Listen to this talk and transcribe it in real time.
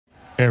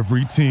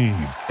Every team,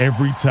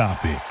 every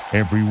topic,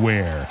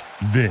 everywhere.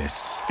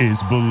 This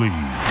is Believe.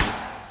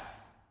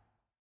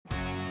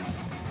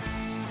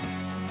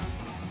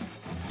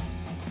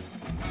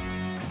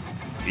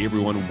 Hey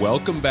everyone,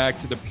 welcome back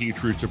to the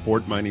Patriots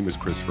Report. My name is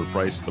Christopher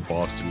Price of the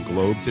Boston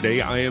Globe.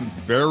 Today I am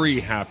very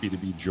happy to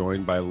be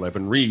joined by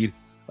Levan Reid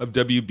of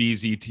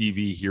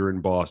WBZ-TV here in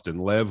Boston.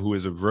 Lev, who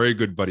is a very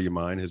good buddy of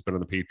mine, has been on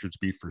the Patriots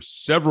beat for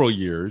several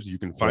years. You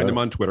can find him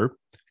on Twitter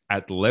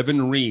at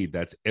Levan Reid.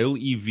 That's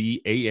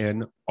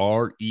Levanreid.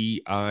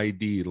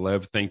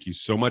 Lev, thank you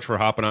so much for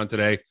hopping on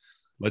today.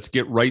 Let's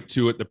get right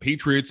to it. The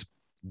Patriots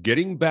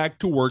getting back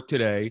to work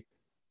today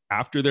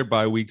after their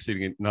bye week,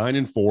 sitting at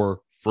 9-4,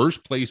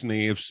 first place in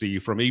the AFC.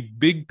 From a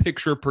big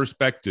picture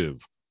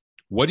perspective,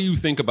 what do you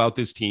think about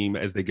this team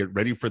as they get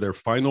ready for their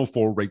final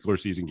 4 regular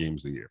season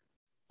games of the year?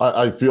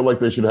 I feel like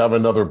they should have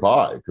another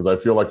bye because I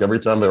feel like every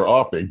time they're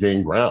off, they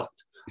gain ground.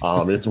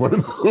 It's one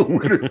of the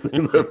weirdest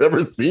things I've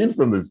ever seen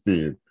from this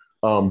team.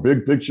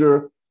 Big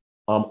picture,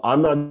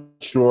 I'm not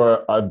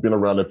sure I've been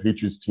around a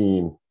Patriots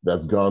team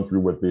that's gone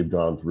through what they've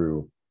gone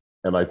through,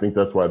 and I think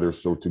that's why they're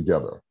so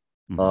together.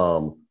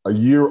 A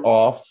year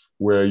off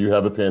where you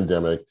have a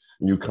pandemic,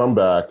 and you come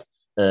back,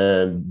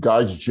 and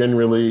guys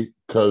generally,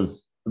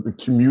 because the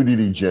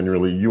community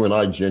generally, you and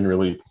I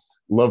generally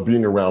love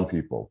being around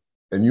people.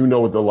 And you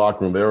know, at the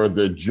locker room,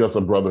 they're just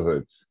a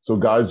brotherhood. So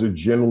guys are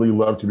generally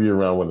love to be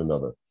around one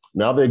another.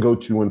 Now they go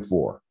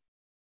 2-4.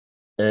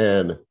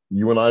 And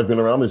you and I have been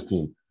around this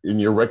team,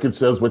 and your record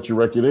says what your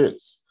record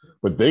is.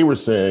 But they were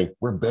saying,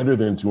 we're better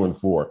than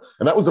 2-4.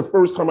 And that was the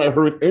first time I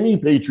heard any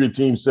Patriot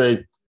team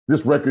say,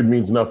 this record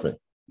means nothing.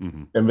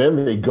 And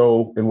then they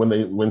go and when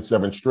they win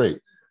 7 straight.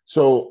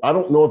 So I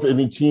don't know if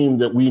any team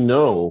that we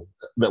know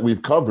that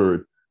we've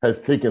covered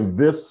has taken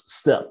this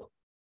step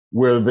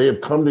where they have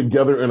come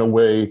together in a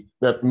way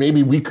that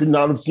maybe we could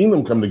not have seen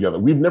them come together.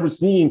 We've never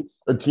seen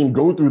a team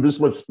go through this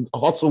much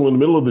hustle in the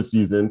middle of the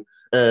season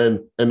and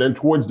then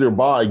towards their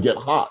bye get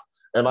hot.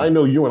 And I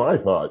know you and I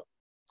thought,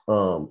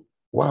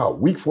 wow,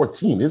 week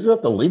 14, isn't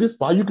that the latest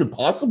bye you could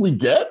possibly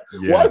get?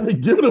 Yeah. Why are they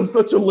giving them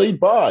such a late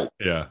bye?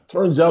 Yeah.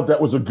 Turns out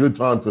that was a good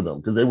time for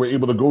them because they were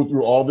able to go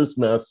through all this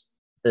mess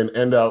and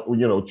end out,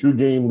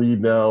 2-game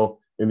lead now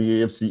in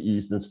the AFC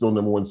East and still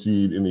number 1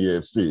 seed in the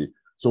AFC.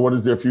 So what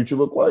does their future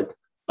look like?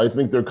 I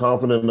think they're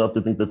confident enough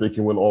to think that they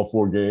can win all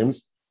 4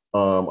 games.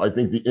 I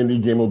think the Indy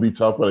game will be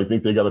tough, but I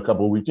think they got a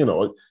couple of weeks,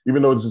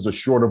 even though this is a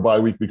shorter bye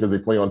week because they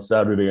play on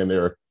Saturday and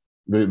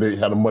they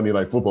had a Monday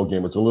night football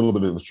game. It's a little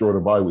bit of a shorter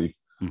bye week.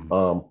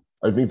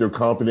 I think they're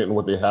confident in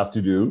what they have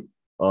to do.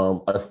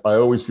 I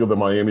always feel the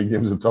Miami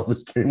game is the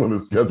toughest game on the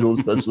schedule,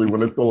 especially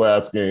when it's the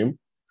last game.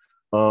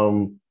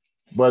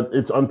 But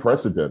it's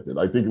unprecedented.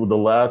 I think the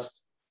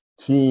last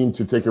team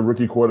to take a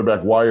rookie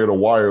quarterback wire to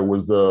wire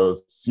was the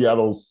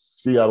Seattle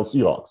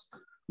Seahawks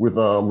with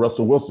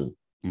Russell Wilson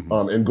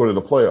and go to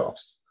the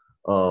playoffs.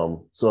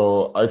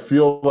 So I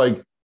feel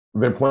like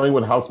they're playing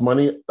with house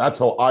money. That's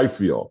how I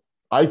feel.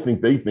 I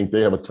think they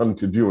have a ton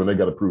to do and they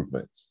got to prove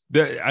things.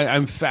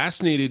 I'm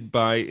fascinated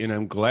by, and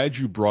I'm glad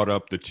you brought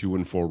up the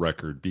 2-4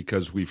 record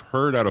because we've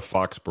heard out of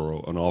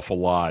Foxborough an awful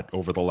lot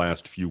over the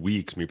last few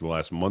weeks, maybe the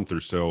last month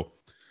or so,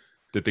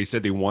 that they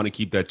said they want to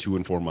keep that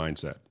 2-4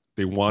 mindset.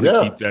 They want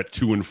to keep that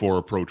 2-4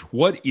 approach.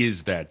 What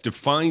is that?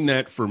 Define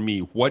that for me.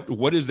 What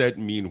does that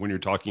mean when you're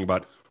talking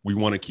about we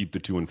want to keep the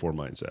 2-4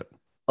 mindset?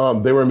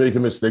 They were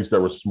making mistakes that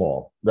were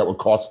small, that were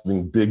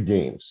costing big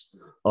games.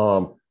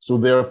 So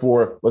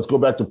therefore, let's go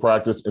back to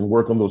practice and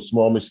work on those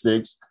small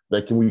mistakes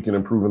that we can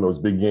improve in those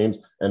big games,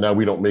 and now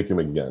we don't make them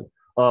again.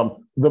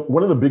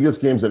 One of the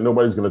biggest games that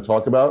nobody's going to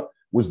talk about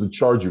was the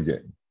Charger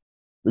game.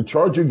 The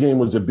Charger game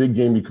was a big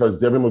game because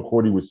Devin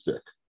McCourty was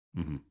sick,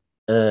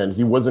 and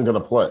he wasn't going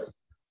to play.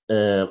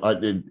 And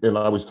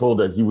I was told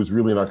that he was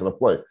really not going to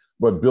play.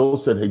 But Bill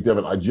said, hey,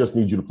 Devin, I just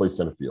need you to play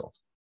center field.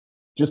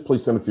 Just play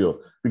center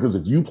field. Because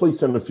if you play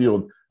center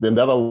field, then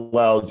that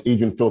allows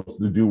Adrian Phillips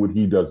to do what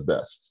he does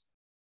best.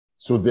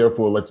 So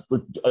therefore,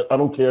 I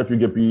don't care if you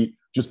get beat,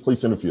 just play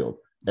center field.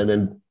 And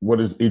then what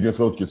does Adrian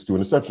Phillips gets 2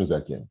 interceptions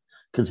that game?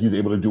 Because he's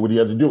able to do what he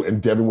had to do.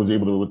 And Devin was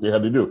able to do what they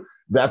had to do.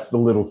 That's the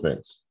little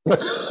things.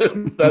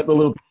 That's the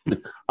little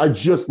thing. I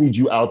just need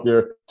you out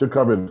there to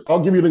cover this.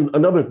 I'll give you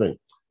another thing.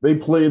 They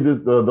played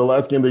the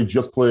last game they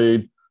just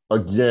played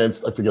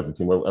against, I forget the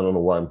team. I don't know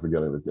why I'm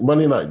forgetting it.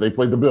 Monday night, they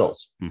played the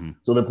Bills.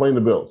 So they're playing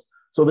the Bills.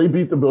 So they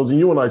beat the Bills. And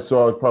you and I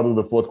saw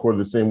probably the fourth quarter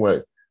the same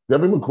way.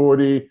 Devin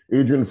McCourty,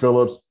 Adrian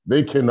Phillips,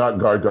 they cannot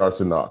guard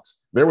Dawson Knox.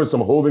 There was some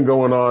holding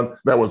going on.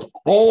 That was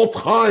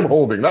all-time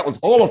holding. That was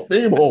Hall of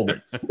Fame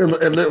holding.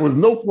 and there was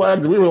no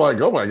flags. We were like,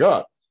 oh, my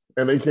God.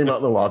 And they came out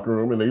in the locker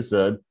room and they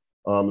said,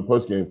 the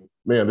postgame,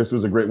 man, this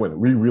was a great win.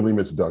 We really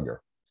missed Duggar.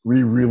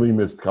 We really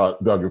missed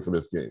Duggar for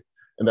this game.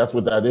 And that's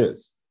what that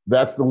is.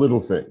 That's the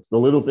little things. The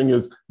little thing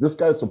is this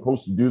guy's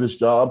supposed to do this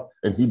job,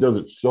 and he does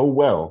it so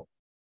well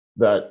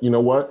that, you know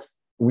what?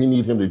 We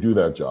need him to do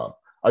that job.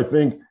 I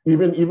think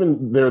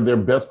even their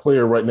best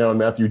player right now,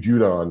 Matthew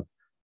Judon,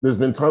 there's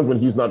been times when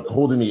he's not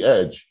holding the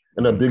edge,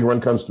 and a big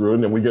run comes through,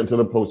 and then we get into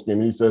the post game,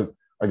 and he says,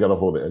 I got to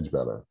hold the edge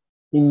better.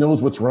 He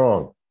knows what's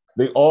wrong.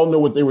 They all know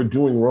what they were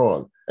doing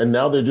wrong. And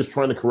now they're just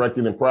trying to correct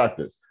it in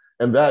practice.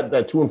 And that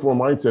 2-4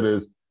 mindset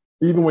is,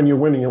 even when you're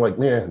winning, you're like,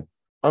 man,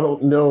 I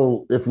don't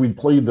know if we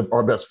played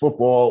our best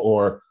football,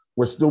 or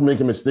we're still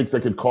making mistakes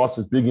that could cost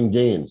us big in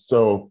games.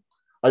 So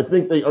I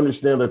think they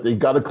understand that they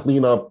got to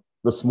clean up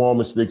the small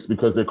mistakes,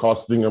 because they're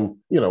costing them,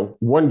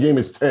 one game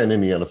is 10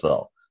 in the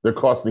NFL. They're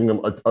costing them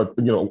a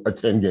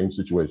 10-game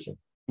situation.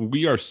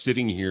 We are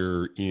sitting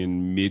here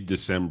in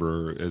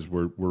mid-December as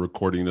we're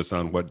recording this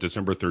on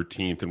December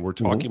 13th, and we're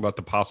talking about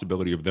the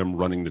possibility of them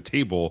running the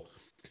table,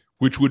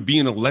 which would be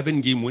an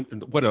 11-game win.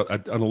 An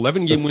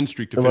 11-game win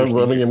streak to finish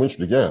 11-game win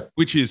streak, yeah,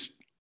 which is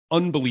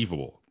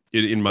unbelievable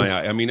in my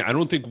eye. I mean, I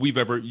don't think we've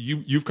ever.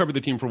 You've covered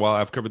the team for a while.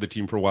 I've covered the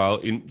team for a while,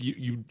 and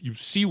you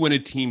see when a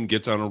team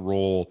gets on a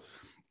roll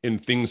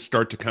and things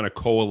start to kind of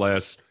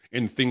coalesce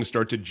and things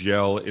start to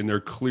gel, and they're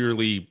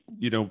clearly,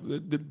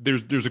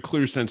 there's a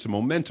clear sense of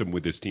momentum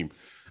with this team.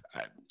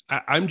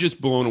 I'm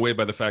just blown away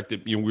by the fact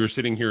that, we were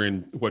sitting here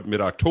in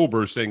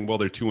mid-October saying, well,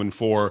 they're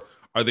 2-4.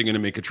 Are they going to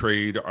make a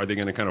trade? Are they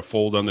going to kind of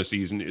fold on the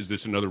season? Is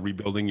this another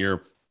rebuilding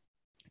year?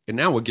 And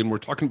now, again, we're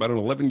talking about an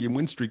 11-game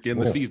win streak to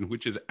end the season,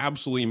 which is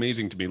absolutely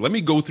amazing to me. Let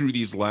me go through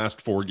these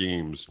last 4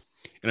 games,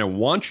 and I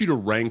want you to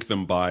rank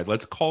them by,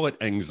 let's call it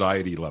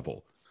anxiety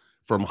level,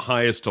 from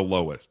highest to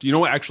lowest.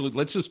 Actually,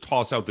 let's just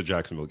toss out the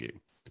Jacksonville game,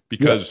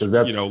 because,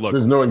 look,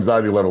 there's no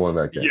anxiety level in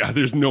that game. Yeah,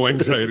 there's no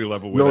anxiety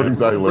level. With no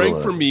anxiety level.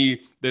 Rank for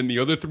me, then the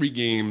other 3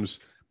 games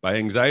by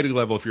anxiety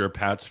level, if you're a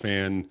Pats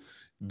fan,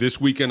 this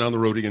weekend on the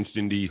road against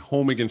Indy,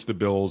 home against the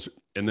Bills,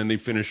 and then they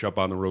finish up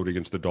on the road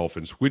against the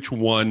Dolphins. Which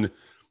one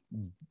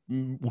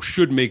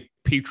should make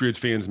Patriots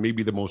fans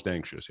maybe the most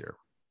anxious here?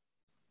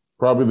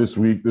 Probably this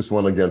week, this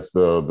one against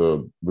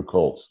the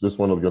Colts. This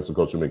one against the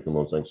Colts should make the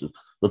most anxious.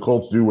 The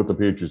Colts do what the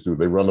Patriots do.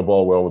 They run the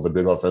ball well with a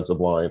big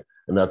offensive line,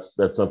 and that's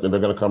something they're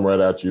going to come right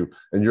at you,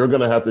 and you're going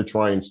to have to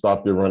try and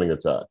stop their running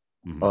attack.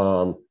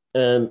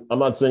 And I'm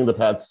not saying the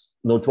Pats,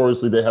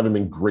 notoriously, they haven't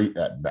been great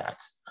at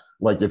that.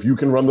 Like, if you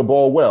can run the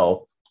ball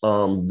well,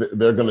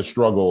 they're going to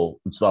struggle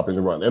with stopping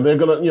the run. And they're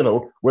going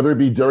to, whether it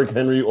be Derrick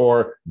Henry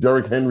or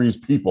Derrick Henry's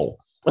people,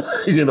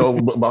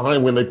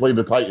 behind when they played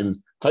the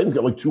Titans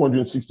got like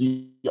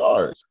 260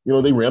 yards.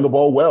 They ran the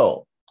ball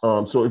well.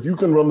 So if you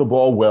can run the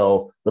ball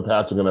well, the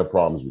Pats are going to have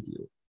problems with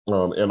you.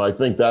 And I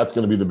think that's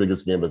going to be the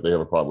biggest game that they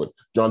have a problem with.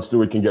 John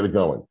Stewart can get it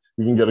going.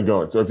 He can get it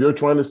going. So if you're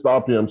trying to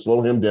stop him,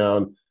 slow him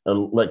down,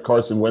 and let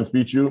Carson Wentz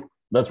beat you,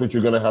 that's what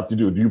you're going to have to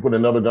do. Do you put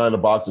another guy in the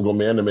box and go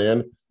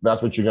man-to-man?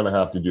 That's what you're going to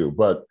have to do.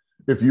 But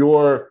if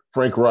you're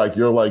Frank Reich,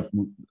 you're like,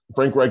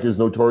 Frank Reich is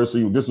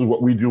notoriously, this is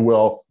what we do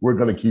well, we're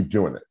going to keep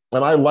doing it.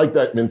 And I like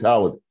that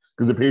mentality,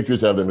 because the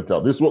Patriots have that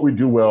mentality. This is what we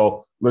do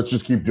well, let's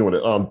just keep doing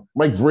it.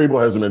 Mike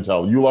Vrabel has a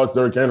mentality. You lost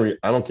Derrick Henry,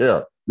 I don't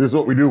care. This is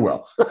what we do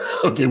well.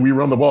 Okay, we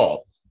run the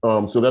ball.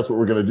 So that's what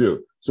we're going to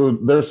do. So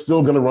they're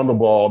still going to run the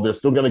ball. They're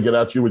still going to get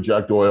at you with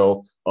Jack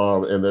Doyle,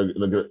 and they're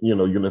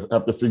you're going to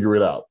have to figure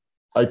it out.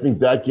 I think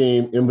that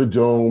game in the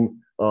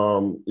Dome,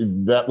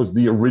 that was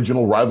the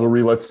original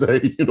rivalry, let's say,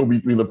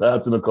 between the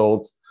Pats and the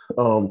Colts.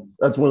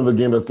 That's one of the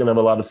games that's going to have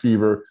a lot of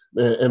fever.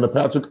 And the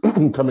Pats are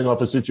coming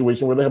off a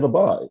situation where they have a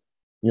bye.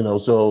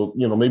 So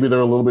maybe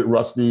they're a little bit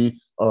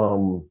rusty.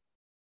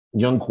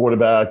 Young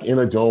quarterback in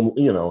a dome.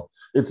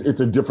 It's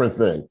a different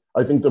thing.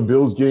 I think the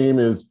Bills game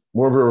is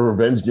more of a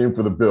revenge game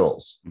for the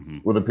Bills,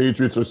 where the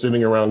Patriots are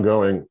sitting around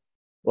going,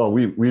 well,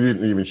 we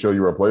didn't even show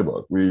you our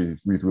playbook. We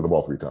threw the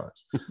ball 3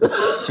 times.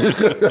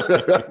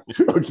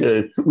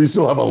 Okay, we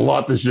still have a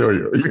lot to show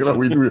you. We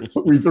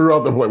threw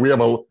out the play. We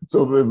have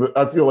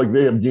I feel like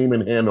they have game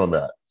in hand on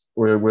that,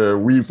 where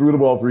we threw the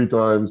ball 3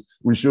 times.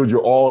 We showed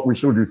you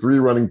 3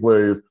 running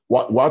plays.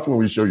 Watch when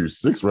we show you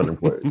 6 running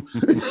plays.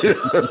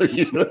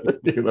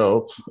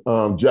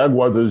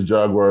 Jaguars is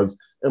Jaguars,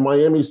 and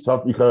Miami's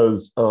tough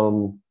because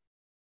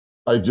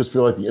I just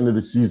feel like the end of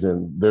the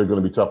season they're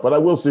going to be tough. But I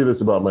will say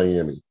this about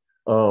Miami.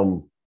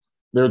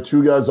 There are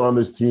 2 guys on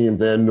this team,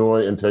 Van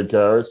Noy and Ted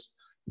Karras.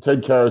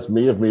 Ted Karras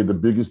may have made the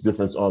biggest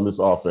difference on this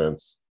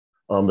offense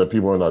that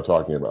people are not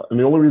talking about. And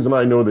the only reason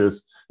I know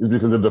this is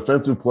because the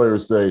defensive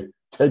players say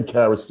Ted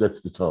Karras sets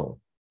the tone.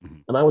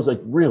 And I was like,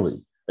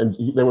 really? And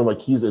they were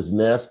like, he's as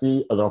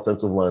nasty an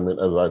offensive lineman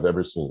as I've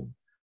ever seen.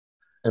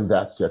 And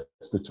that sets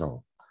the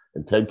tone.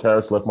 And Ted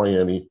Karras left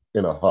Miami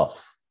in a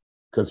huff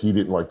because he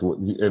didn't like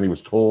and he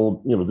was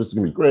told, this is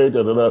going to be great,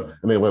 and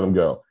they let him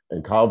go.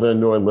 And Kyle Van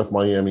Noy left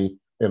Miami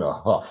in a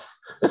huff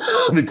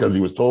because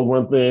he was told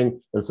one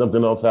thing and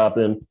something else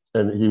happened,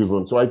 and he was.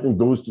 So I think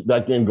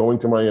that game going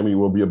to Miami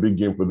will be a big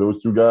game for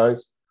those 2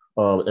 guys,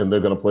 and they're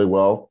going to play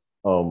well.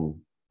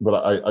 But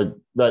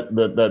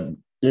that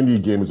Indy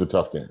game is a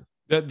tough game.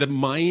 The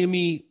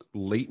Miami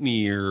late in the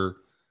year.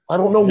 I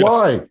don't know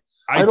why.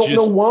 I don't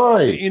know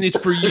why. And it's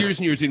for years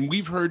and years. And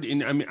we've heard,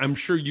 and I'm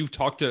sure you've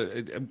talked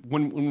to,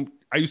 when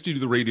I used to do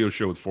the radio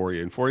show with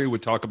Fourier, and Fourier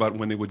would talk about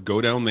when they would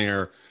go down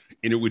there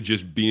and it would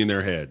just be in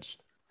their heads.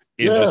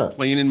 And just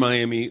playing in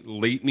Miami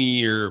late in the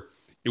year,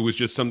 it was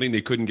just something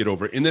they couldn't get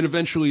over. And then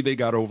eventually they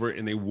got over it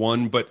and they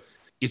won, but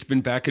it's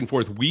been back and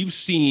forth. We've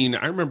seen,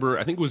 I remember,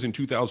 I think it was in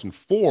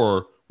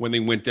 2004 when they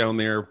went down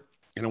there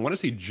and I want to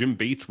say Jim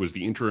Bates was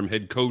the interim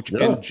head coach,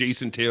 Yeah. and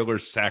Jason Taylor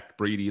sacked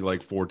Brady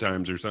like 4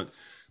 times or something.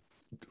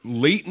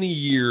 Late in the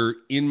year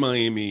in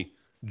Miami,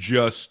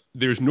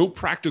 there's no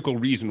practical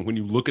reason when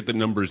you look at the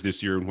numbers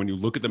this year and when you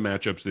look at the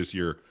matchups this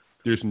year,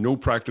 there's no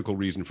practical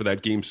reason for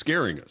that game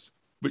scaring us.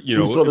 But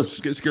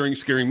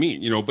scaring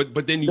me,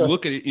 but then you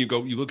look at it,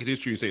 you look at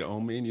history and say, oh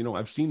man,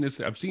 I've seen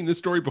this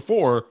story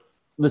before.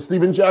 The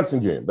Steven Jackson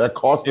game that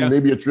cost them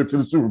maybe a trip to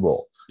the Super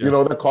Bowl.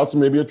 That cost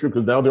them maybe a trip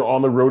because now they're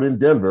on the road in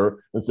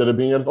Denver instead of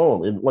being at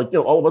home. And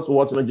all of us were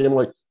watching the game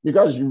like, you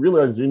guys, you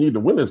realize you need to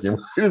win this game.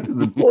 This is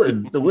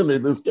important to win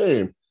this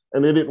game.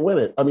 And they didn't win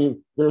it. I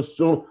mean,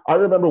 I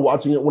remember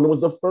watching it when it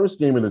was the first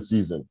game of the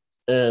season.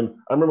 And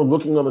I remember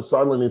looking on the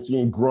sideline and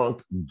seeing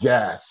Gronk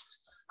gassed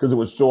because it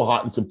was so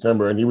hot in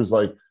September. And he was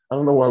like, I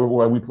don't know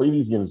why we play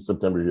these games in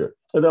September here.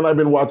 And then I've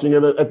been watching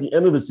it at the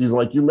end of the season,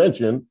 like you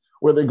mentioned,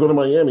 where they go to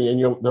Miami and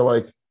they're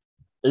like,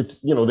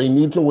 it's they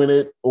need to win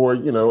it, or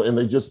and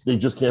they just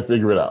can't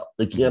figure it out.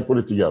 They can't put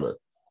it together.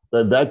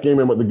 That game,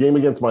 the game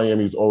against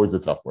Miami, is always a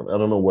tough one. I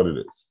don't know what it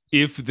is.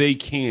 If they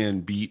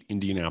can beat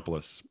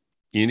Indianapolis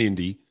in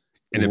Indy,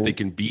 and if they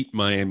can beat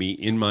Miami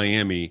in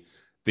Miami,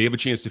 they have a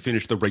chance to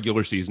finish the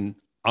regular season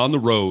on the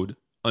road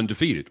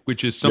undefeated,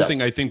 which is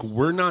something I think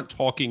we're not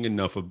talking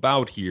enough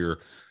about here.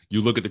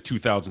 You look at the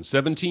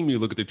 2007 team, you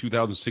look at the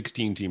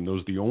 2016 team.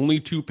 Those are the only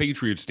 2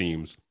 Patriots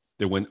teams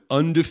that went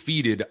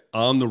undefeated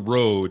on the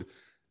road.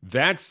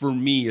 That, for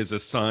me, is a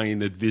sign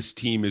that this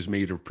team is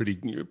made of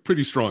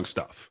pretty strong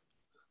stuff.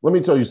 Let me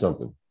tell you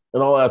something,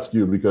 and I'll ask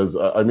you because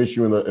I miss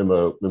you in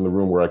the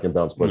room where I can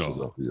bounce questions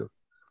off of you.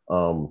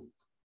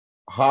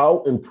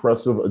 How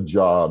impressive a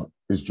job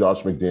is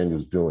Josh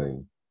McDaniels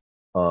doing?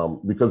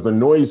 Because the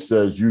noise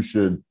says you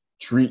should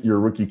treat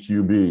your rookie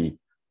QB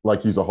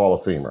like he's a Hall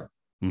of Famer.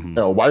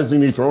 Mm-hmm. Why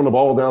isn't he throwing the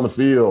ball down the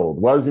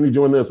field? Why isn't he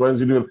doing this? Why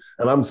isn't he doing?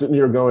 And I'm sitting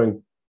here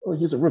going, oh,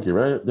 he's a rookie,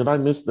 right? Did I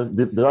miss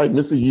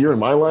a year in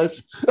my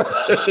life?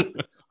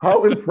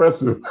 How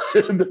impressive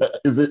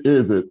is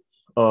it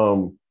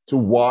to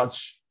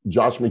watch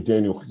Josh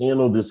McDaniel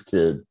handle this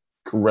kid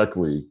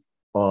correctly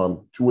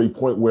to a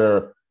point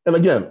where, and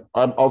again,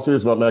 I'll say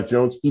this about Mac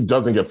Jones, he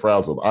doesn't get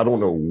frazzled. I don't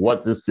know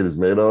what this kid is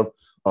made of,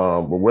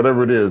 but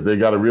whatever it is, they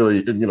got to really,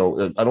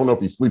 I don't know if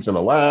he sleeps in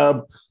a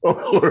lab or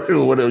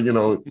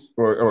whatever,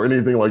 or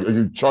anything like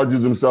he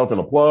charges himself in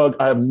a plug.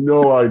 I have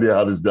no idea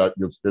how this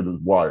kid is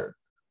wired.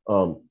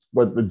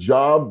 But the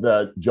job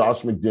that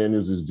Josh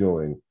McDaniels is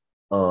doing,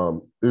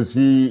 is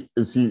he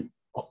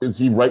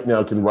right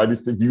now can write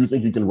his? Do you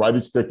think he can write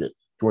his ticket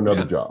to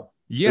another job?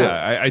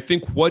 Yeah. I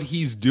think what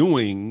he's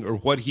doing or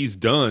what he's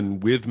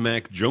done with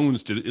Mac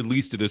Jones, at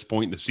least to this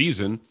point in the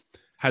season,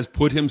 has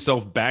put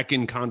himself back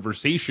in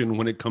conversation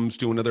when it comes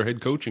to another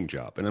head coaching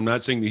job. And I'm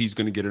not saying that he's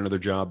going to get another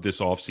job this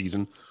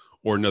offseason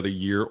or another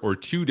year or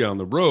 2 down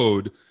the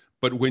road,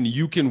 but when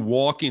you can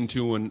walk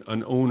into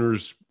an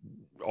owner's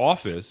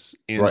office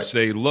and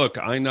say, look,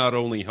 I not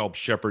only helped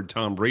shepherd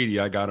Tom Brady,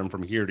 I got him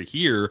from here to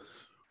here.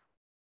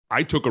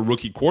 I took a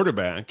rookie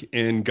quarterback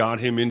and got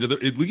him into the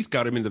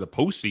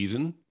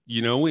postseason,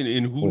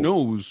 and who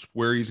knows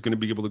where he's going to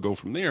be able to go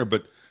from there.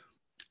 But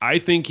I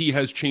think he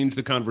has changed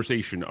the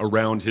conversation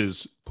around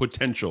his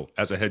potential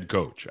as a head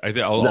coach.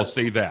 I'll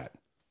say that.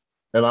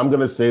 And I'm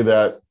going to say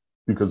that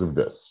because of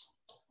this.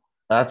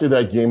 After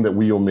that game that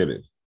we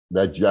omitted,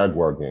 that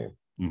Jaguar game,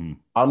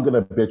 I'm going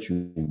to bet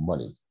you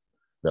money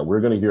that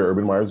we're going to hear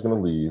Urban Meyer's going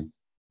to leave,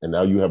 and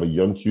now you have a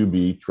young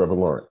QB, Trevor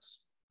Lawrence.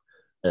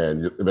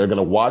 And they're going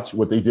to watch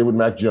what they did with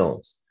Mac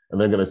Jones, and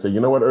they're going to say,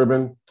 you know what,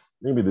 Urban,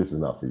 maybe this is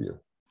not for you.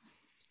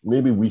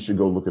 Maybe we should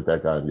go look at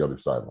that guy on the other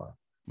sideline.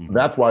 Mm-hmm.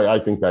 That's why I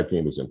think that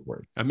game is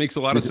important. That makes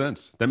a lot of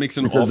sense. That makes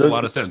an awful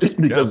lot of sense.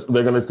 Because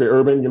they're going to say,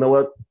 Urban, you know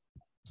what?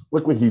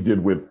 Look what he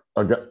did with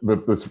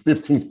the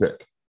 15th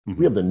pick. Mm-hmm.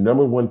 We have the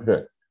number 1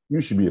 pick.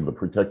 You should be able to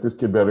protect this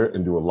kid better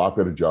and do a lot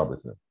better job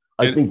with him.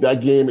 I think that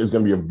game is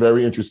going to be a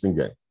very interesting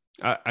game.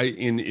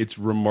 And it's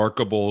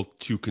remarkable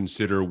to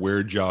consider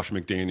where Josh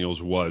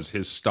McDaniels was.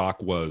 His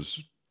stock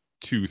was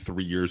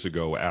 2-3 years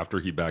ago after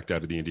he backed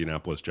out of the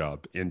Indianapolis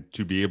job. And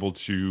to be able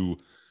to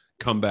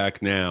come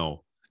back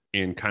now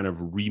and kind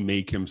of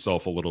remake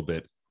himself a little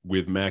bit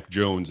with Mac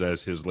Jones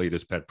as his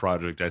latest pet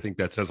project, I think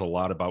that says a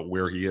lot about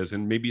where he is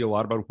and maybe a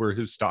lot about where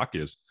his stock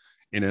is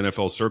in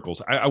NFL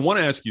circles. I want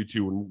to ask you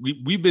too,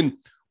 and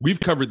we've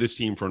covered this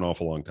team for an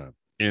awful long time.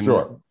 And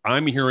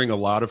I'm hearing a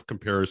lot of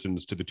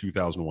comparisons to the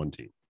 2001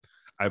 team.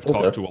 I've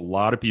talked to a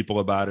lot of people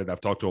about it. I've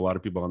talked to a lot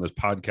of people on this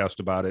podcast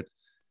about it.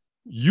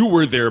 You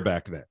were there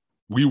back then.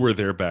 We were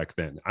there back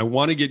then. I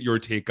want to get your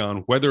take on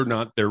whether or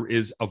not there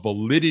is a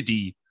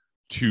validity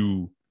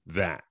to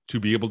that,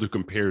 to be able to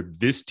compare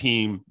this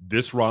team,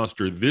 this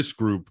roster, this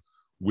group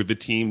with the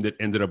team that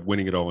ended up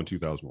winning it all in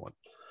 2001.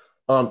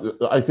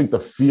 I think the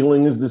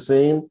feeling is the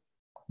same.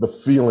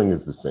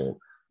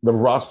 The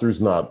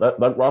roster's not.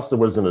 That roster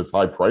wasn't as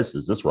high priced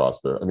as this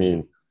roster. I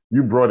mean,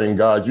 you brought in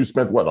guys. You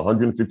spent what,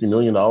 $150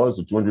 million or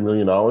 $200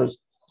 million,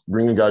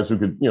 bringing guys who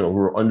could, who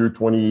were under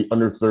 20,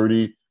 under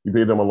 30. You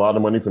paid them a lot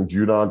of money, from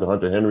Judon to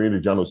Hunter Henry to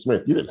Jonnu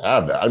Smith. You didn't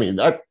have that. I mean,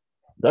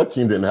 that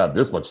team didn't have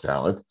this much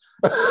talent.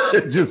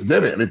 It just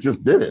didn't. It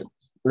just didn't.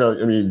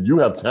 I mean, you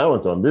have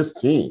talent on this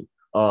team.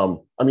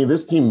 I mean,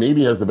 this team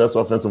maybe has the best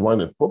offensive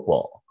line in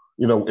football.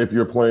 If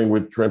you're playing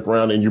with Trent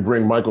Brown and you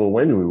bring Michael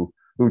Onwenu,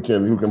 who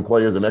can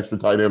play as an extra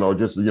tight end or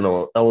just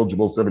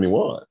eligible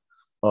 71.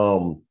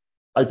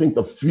 I think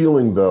the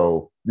feeling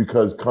though,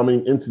 because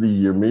coming into the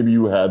year, maybe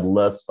you had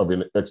less of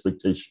an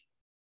expectation.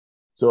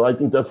 So I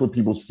think that's what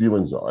people's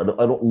feelings are.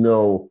 I don't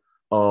know.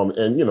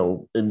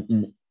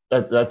 And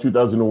that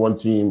 2001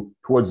 team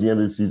towards the end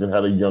of the season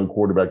had a young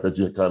quarterback that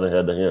you kind of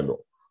had to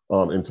handle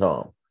in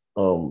Tom.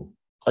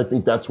 I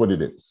think that's what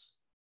it is.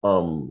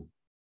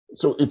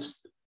 So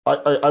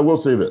I will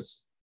say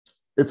this.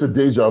 It's a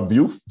deja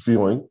vu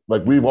feeling.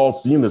 Like we've all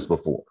seen this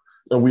before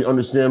and we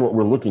understand what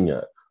we're looking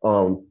at.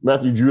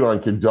 Matthew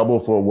Judon could double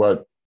for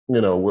what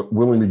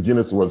Willie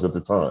McGinnis was at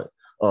the time.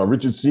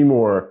 Richard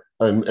Seymour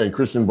and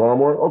Christian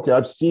Barmore. Okay,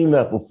 I've seen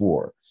that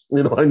before.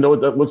 I know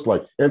what that looks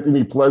like.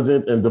 Anthony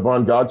Pleasant and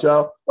Devon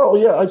Godchow. Oh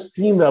yeah, I've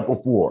seen that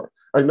before.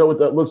 I know what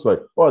that looks like.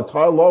 Oh,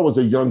 Ty Law was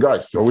a young guy.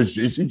 So is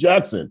J.C.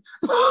 Jackson.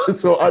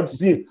 So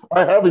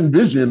I have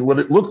envisioned what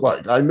it looked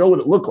like. I know what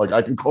it looked like.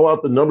 I can call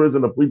out the numbers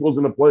and the peoples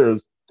and the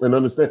players and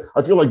understand.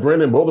 I feel like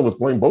Brandon Bolden was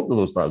playing both of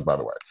those times, by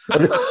the way.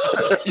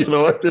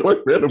 I feel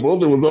like Brandon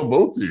Bolden was on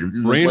both teams.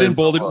 Brandon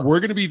Bolden, we're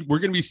gonna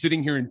be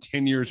sitting here in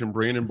 10 years and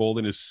Brandon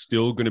Bolden is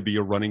still gonna be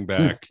a running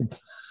back.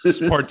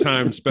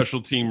 Part-time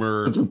special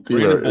teamer.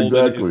 Brandon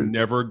Bolden is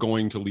never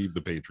going to leave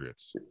the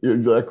Patriots.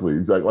 Exactly.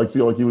 I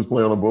feel like he was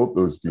playing on both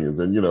those teams,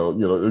 and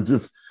it's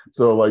just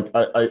so like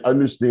I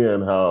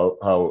understand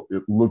how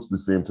it looks the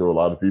same to a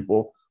lot of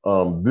people.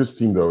 This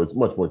team though, it's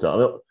much more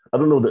talented. I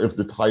don't know if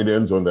the tight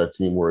ends on that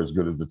team were as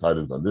good as the tight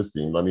ends on this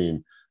team. I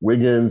mean,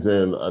 Wiggins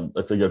and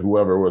I forget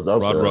whoever was out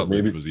there.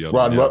 Rutledge was the other.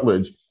 Rod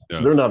Rutledge. Yeah.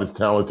 They're not as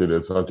talented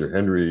as Hunter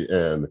Henry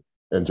and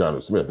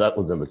Jonnu Smith. That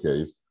wasn't the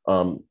case.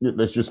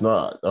 That's just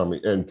not. I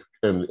mean,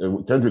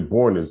 and Kendrick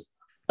Bourne is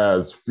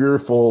as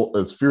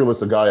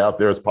fearless a guy out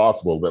there as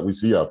possible that we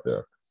see out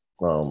there.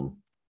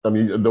 I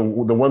mean, the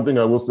one thing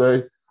I will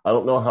say, I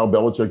don't know how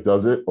Belichick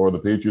does it or the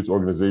Patriots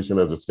organization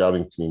as a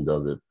scouting team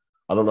does it.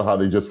 I don't know how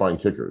they just find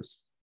kickers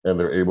and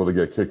they're able to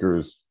get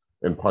kickers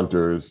and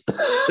punters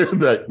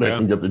that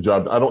can get the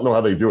job. I don't know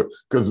how they do it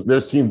because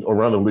there's teams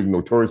around the league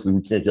notoriously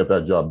who can't get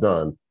that job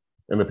done.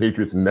 And the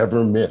Patriots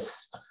never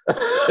miss.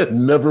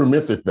 Never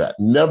miss at that.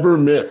 Never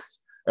miss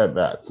at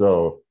that.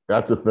 So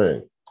that's a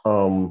thing.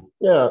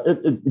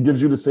 It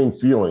gives you the same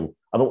feeling.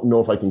 I don't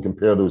know if I can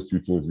compare those two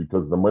teams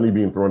because the money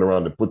being thrown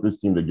around to put this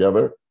team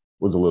together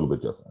was a little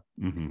bit different.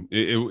 Mm-hmm.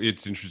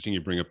 It's interesting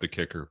you bring up the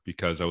kicker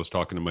because I was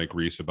talking to Mike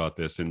Reese about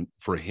this. And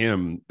for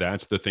him,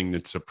 that's the thing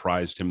that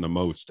surprised him the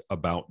most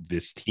about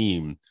this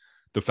team.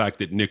 The fact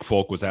that Nick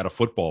Folk was out of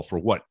football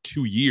for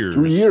 2 years?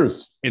 2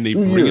 years. And they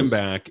bring him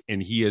back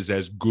and he is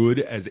as good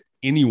as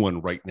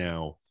anyone right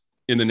now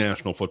in the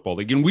National Football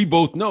League. And we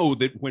both know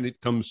that when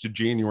it comes to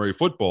January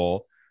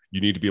football,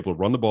 you need to be able to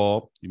run the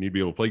ball, you need to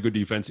be able to play good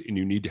defense, and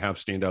you need to have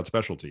standout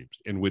special teams.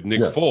 And with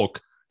Nick Folk,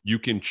 you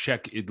can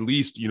check at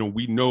least,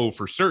 we know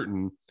for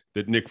certain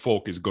that Nick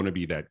Folk is going to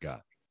be that guy.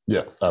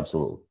 Yes,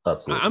 absolutely.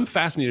 I'm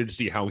fascinated to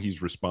see how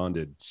he's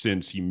responded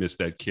since he missed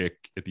that kick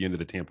at the end of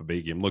the Tampa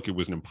Bay game. Look, it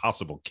was an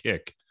impossible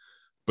kick,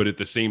 but at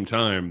the same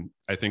time,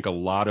 I think a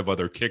lot of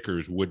other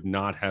kickers would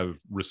not have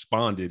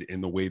responded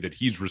in the way that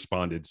he's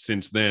responded.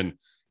 Since then,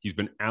 he's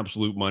been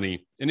absolute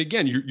money. And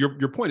again,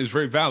 your point is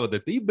very valid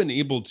that they've been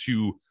able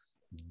to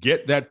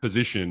get that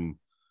position.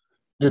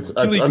 It's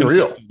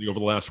unreal over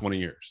the last 20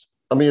 years.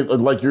 I mean,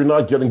 like you're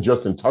not getting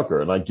Justin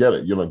Tucker, and I get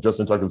it.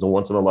 Justin Tucker's a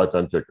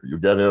once-in-a-lifetime kicker. You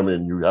get him,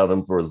 and you have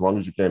him for as long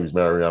as you can. He's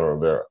Mariano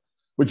Rivera.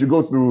 But you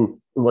go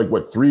through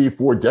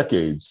 3-4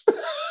 decades,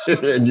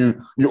 and you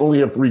only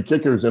have 3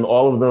 kickers, and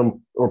all of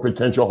them are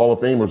potential Hall of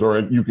Famers, or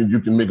you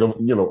can make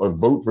a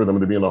vote for them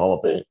to be in the Hall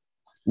of Fame.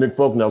 Nick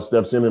Folk now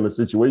steps in a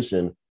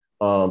situation,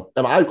 and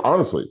I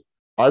honestly,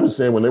 I was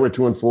saying when they were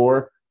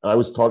 2-4, I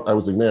was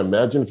like, man,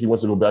 imagine if he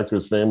wants to go back to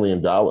his family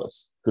in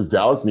Dallas, because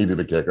Dallas needed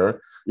a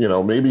kicker.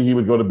 Maybe he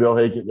would go to Bill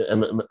Hagen.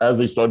 And as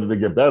they started to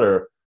get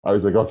better, I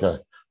was like, okay,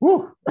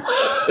 whoo,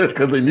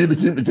 because they need to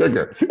keep the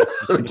kicker.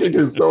 The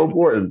kicker is so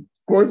important.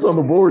 Points on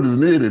the board is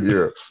needed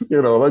here.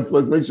 Let's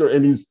make sure.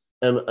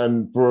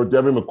 And for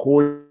Devin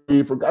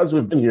McCoy, for guys who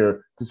have been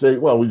here to say,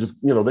 well, we just,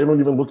 they don't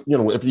even look,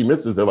 if he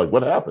misses, they're like,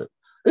 what happened?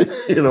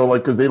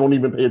 Because they don't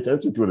even pay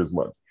attention to it as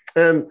much.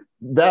 And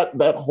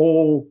that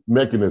whole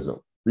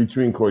mechanism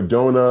between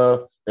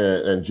Cordona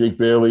and Jake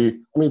Bailey,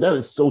 I mean, that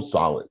is so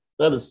solid.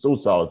 That is so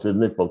solid to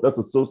Nick Folk.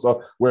 That's so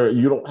solid where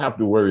you don't have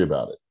to worry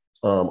about it.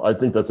 I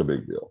think that's a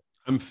big deal.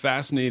 I'm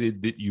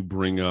fascinated that you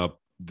bring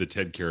up the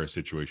Ted Karras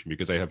situation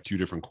because I have 2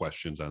 different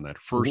questions on that.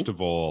 First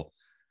of all,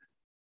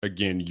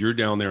 again, you're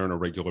down there on a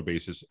regular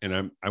basis,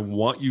 and I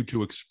want you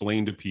to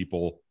explain to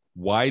people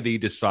why they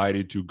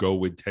decided to go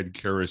with Ted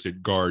Karras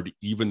at guard,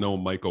 even though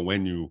Mike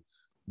Onwenu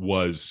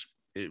is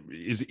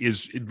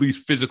at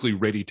least physically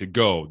ready to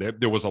go.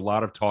 There was a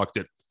lot of talk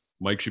that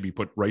Mike should be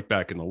put right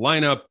back in the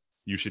lineup.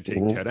 You should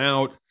take Ted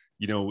out.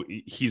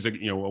 he's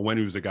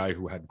Onwenu's a guy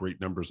who had great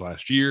numbers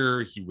last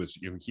year. He was,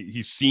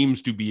 he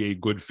seems to be a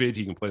good fit.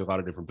 He can play a lot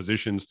of different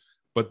positions,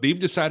 but they've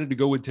decided to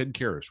go with Ted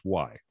Karras.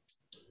 Why?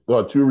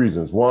 Two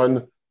reasons.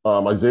 One,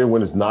 Isaiah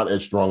Wynn is not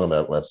as strong on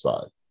that left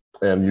side,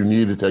 and you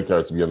needed Ted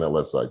Karras to be on that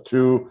left side.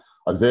 Two,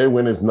 Isaiah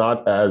Wynn is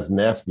not as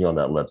nasty on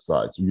that left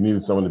side, so you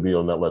needed someone to be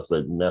on that left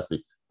side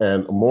nasty.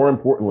 And more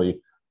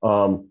importantly,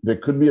 there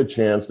could be a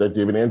chance that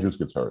David Andrews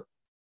gets hurt,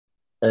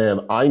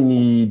 and I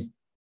need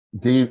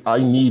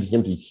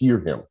him to hear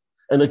him.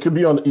 And it could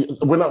be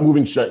we're not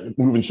moving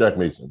Shaq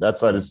Mason. That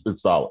side is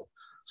solid.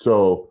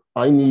 So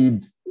I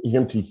need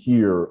him to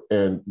hear,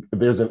 and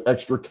there's an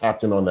extra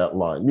captain on that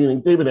line,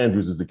 meaning David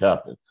Andrews is the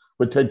captain,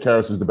 but Ted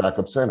Karras is the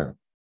backup center.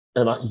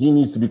 And he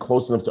needs to be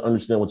close enough to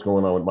understand what's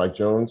going on with Mac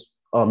Jones.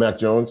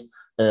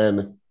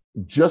 And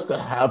just to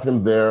have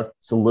him there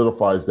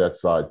solidifies that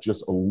side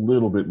just a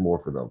little bit more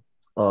for them.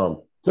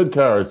 Ted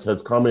Karras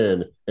has come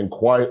in and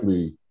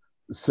quietly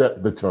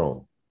set the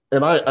tone.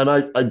 And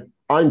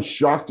I'm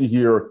shocked to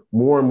hear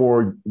more and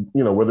more,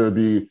 whether it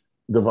be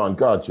Devon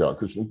Gottschalk,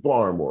 Christian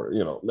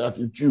Barmore,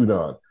 Matthew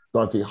Judon,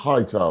 Dante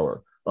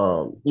Hightower,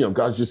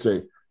 guys just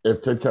say,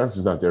 if Ted Karras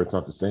is not there, it's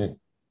not the same.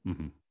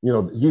 Mm-hmm.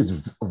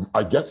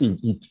 I guess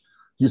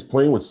he's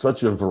playing with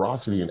such a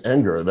ferocity and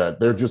anger that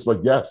they're just like,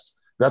 yes,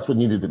 that's what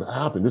needed to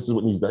happen. This is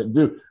what needs to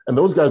do. And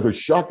those guys were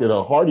shocked at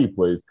how hard he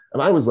plays.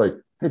 And I was like,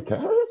 Ted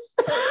Karras?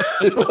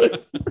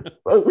 Like,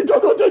 we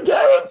talking about Ted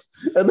Karras?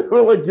 And they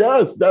were like,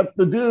 yes, that's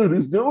the dude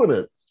who's doing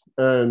it.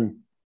 And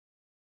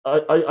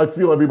I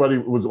feel everybody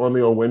was on the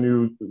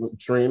Onwenu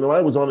train, and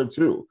I was on it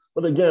too.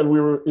 But again,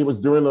 it was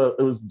during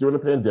a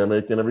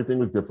pandemic, and everything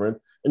was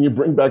different. And you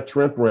bring back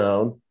Trent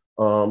Brown,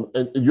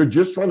 and you're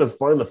just trying to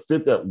find a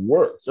fit that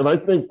works. And I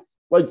think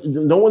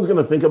no one's going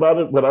to think about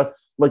it, but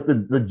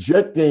the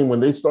Jet game, when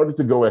they started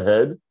to go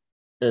ahead,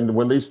 and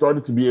when they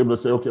started to be able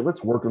to say, okay,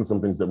 let's work on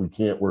some things that we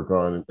can't work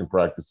on in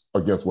practice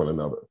against one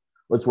another.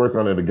 Let's work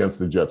on it against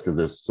the Jets because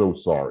they're so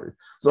sorry.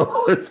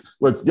 So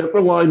let's get the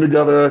line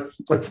together.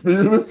 Let's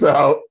figure this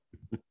out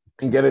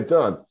and get it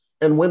done.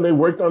 And when they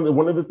worked on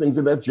one of the things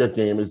in that Jet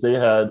game is they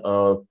had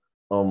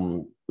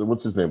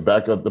what's his name,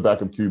 the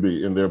backup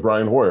QB in there,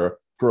 Brian Hoyer,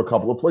 for a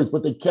couple of plays,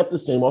 but they kept the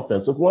same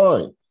offensive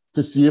line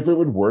to see if it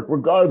would work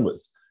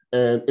regardless.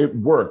 And it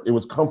worked. It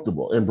was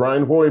comfortable. And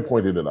Brian Hoyer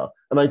pointed it out.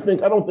 And I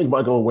don't think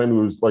Michael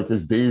Onwenu's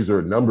his days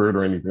are numbered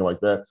or anything like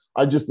that.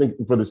 I just think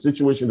for the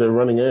situation they're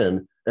running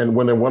in, and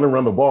when they want to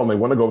run the ball and they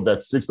want to go with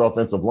that sixth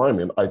offensive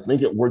lineman, I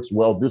think it works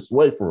well this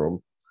way for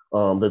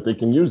them, that they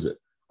can use it.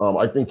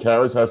 I think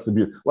Karras has to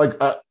be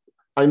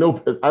I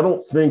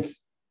don't think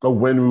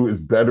Onwenu is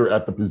better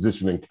at the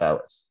position than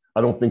Karras.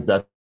 I don't think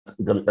that's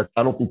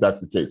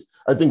the case.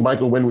 I think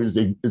Michael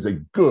Onwenu is a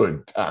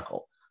good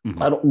tackle.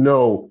 Mm-hmm. I don't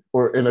know,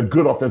 or in a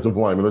good offensive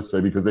lineman, let's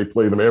say, because they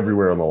play them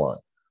everywhere on the line.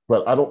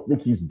 But I don't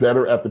think he's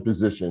better at the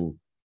position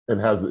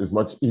and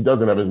he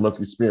doesn't have as much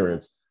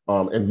experience,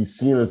 and he's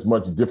seen as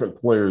much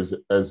different players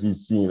as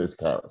he's seen as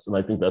Karras. And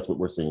I think that's what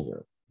we're seeing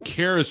here.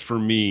 Karras, for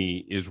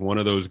me, is one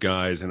of those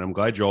guys, and I'm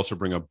glad you also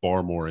bring up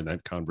Barmore in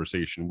that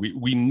conversation.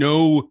 We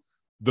know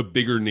the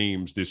bigger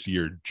names this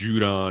year: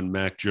 Judon,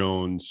 Mac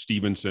Jones,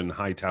 Stevenson,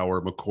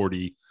 Hightower,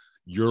 McCourty.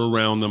 You're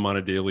around them on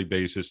a daily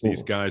basis,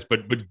 these guys.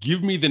 But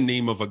give me the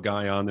name of a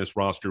guy on this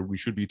roster we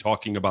should be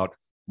talking about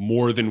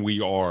more than we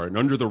are, an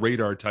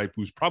under-the-radar type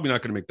who's probably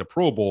not going to make the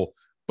Pro Bowl,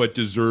 but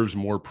deserves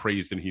more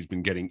praise than he's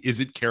been getting. Is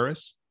it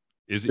Karras?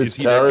 Is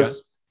he Karras?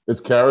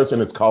 It's Karras,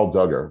 and it's Kyle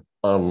Duggar.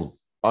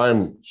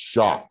 I'm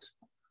shocked.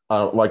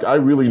 I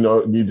really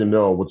need to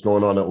know what's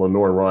going on at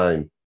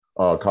Lenoir-Rhyne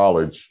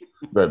College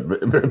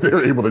that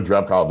they're able to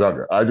draft Kyle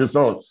Duggar. I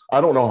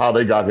don't know how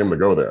they got him to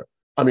go there.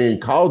 I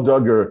mean, Kyle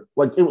Duggar,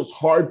 it was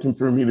hard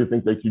for me to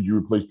think that could you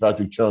replace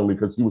Patrick Chung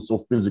because he was so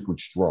physically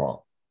strong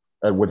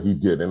at what he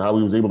did and how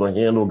he was able to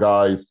handle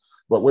guys,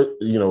 but with,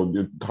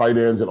 tight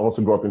ends and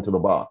also go up into the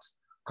box.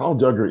 Kyle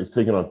Duggar is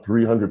taking on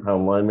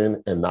 300-pound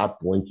linemen and not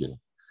blinking.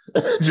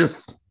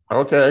 Just,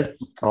 okay,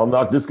 I'll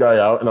knock this guy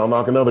out and I'll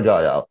knock another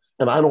guy out.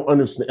 And I don't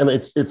understand. And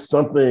it's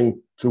something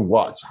to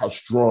watch, how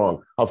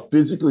strong, how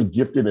physically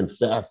gifted and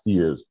fast he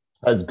is,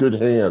 has good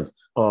hands,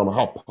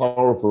 how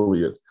powerful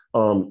he is.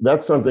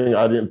 That's something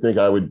I didn't think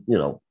I would,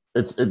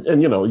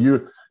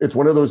 it's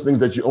one of those things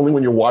that you only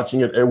when you're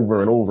watching it over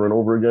and over and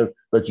over again,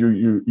 that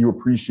you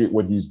appreciate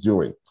what he's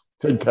doing.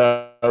 Ted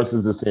Karras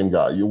is the same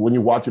guy. When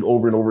you watch it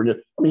over and over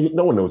again, I mean,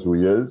 no one knows who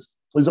he is.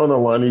 He's on the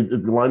line. The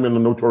linemen are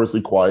notoriously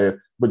quiet,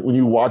 but when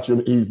you watch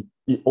him, he's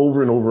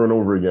over and over and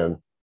over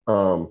again.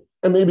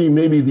 And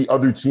maybe the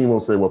other team will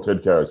say, well,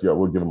 Ted Karras, yeah,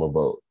 we'll give him a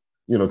vote,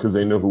 because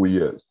they know who he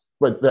is.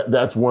 But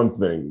that's one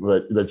thing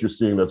that you're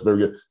seeing that's very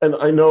good. And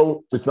I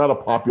know it's not a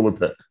popular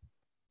pick.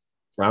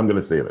 I'm going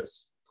to say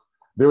this.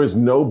 There is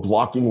no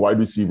blocking wide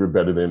receiver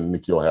better than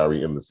N'Keal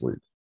Harry in this league.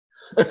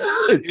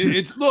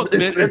 It's not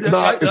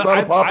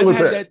a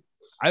popular pick.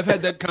 I've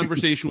had that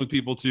conversation with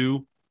people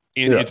too,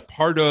 and it's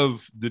part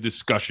of the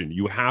discussion.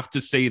 You have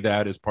to say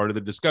that as part of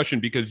the discussion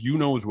because you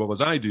know as well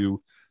as I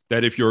do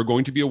that if you're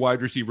going to be a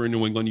wide receiver in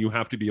New England, you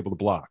have to be able to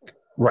block.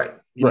 Right.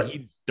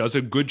 He does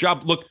a good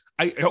job. Look,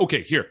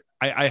 here.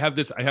 I have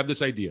this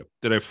idea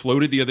that I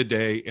floated the other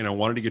day, and I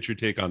wanted to get your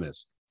take on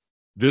this.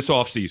 This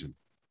offseason,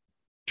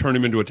 turn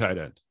him into a tight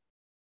end.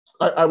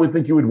 I would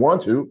think you would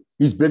want to.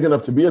 He's big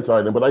enough to be a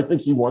tight end, but I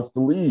think he wants to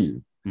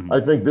leave.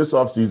 I think this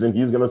offseason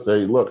he's going to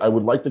say, look, I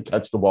would like to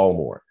catch the ball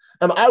more.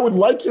 And I would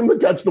like him to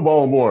catch the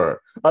ball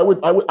more. I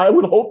would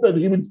hope that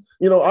he would,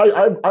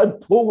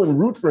 I'd pull and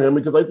root for him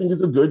because I think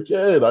he's a good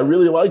kid. I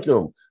really like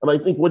him. And I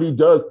think what he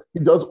does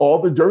all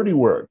the dirty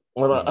work.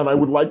 And I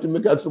would like him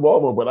to catch the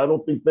ball more, but I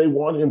don't think they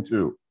want him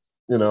to.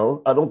 I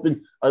don't think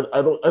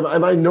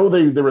and I know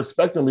they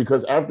respect him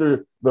because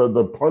after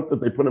the punt that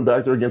they put him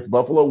back there against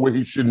Buffalo, where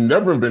he should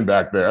never have been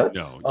back there,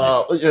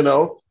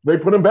 they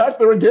put him back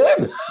there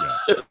again.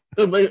 Yeah.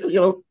 They,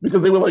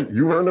 because they were like,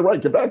 you earned the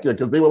right, get back here,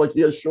 because they were like,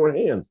 he has sure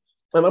hands.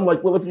 And I'm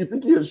like, well, if you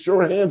think he has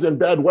sure hands in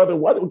bad weather,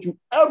 why don't you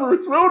ever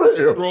throw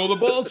to him? Throw the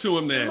ball to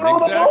him then. Throw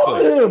exactly. the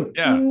ball to him.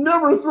 Yeah. You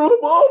never throw the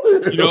ball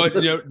to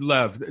him.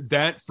 Lev,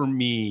 that for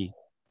me,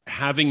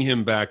 having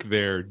him back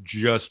there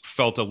just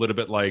felt a little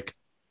bit like,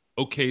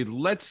 okay,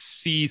 let's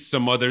see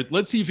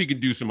if he can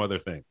do some other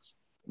things.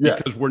 Yeah.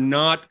 Because we're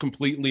not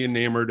completely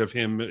enamored of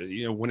him,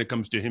 when it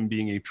comes to him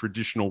being a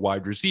traditional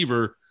wide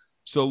receiver.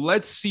 So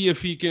let's see if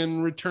he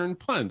can return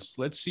punts.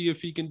 Let's see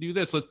if he can do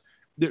this.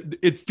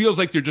 It feels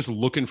like they're just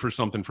looking for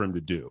something for him to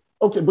do.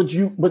 Okay, but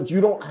you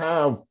don't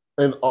have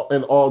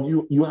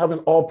you have an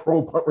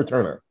all-pro punt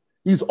returner.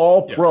 He's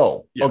all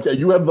pro. Yeah. Okay,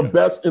 you have the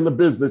best in the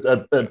business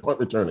at punt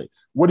returning.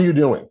 What are you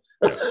doing?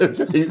 Yeah.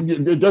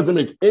 It doesn't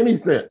make any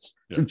sense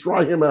to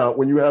try him out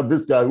when you have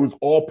this guy who's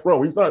all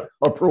pro. He's not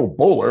a pro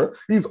bowler.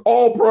 He's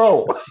all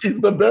pro. He's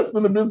the best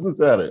in the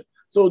business at it.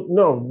 So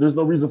no, there's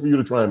no reason for you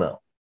to try him out.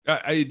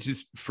 I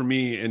just, for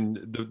me and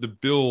the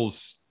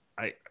Bills,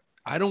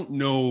 I don't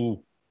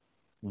know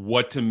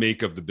what to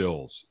make of the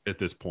Bills at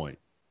this point.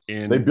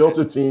 And they built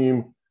a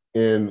team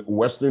in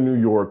Western New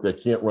York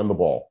that can't run the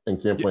ball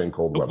and can't play in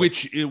cold weather.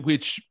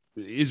 Which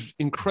is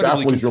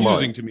incredibly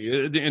confusing to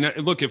me. And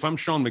look, if I'm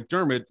Sean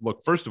McDermott,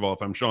 first of all,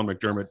 if I'm Sean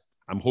McDermott,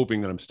 I'm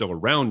hoping that I'm still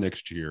around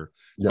next year.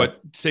 Yeah. But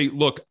say,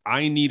 look,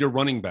 I need a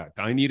running back.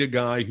 I need a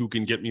guy who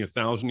can get me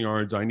 1,000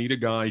 yards. I need a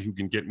guy who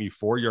can get me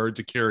 4 yards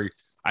a carry.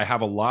 I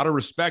have a lot of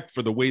respect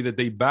for the way that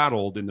they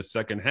battled in the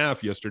second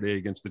half yesterday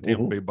against the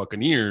Tampa Bay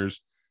Buccaneers,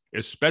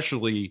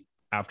 especially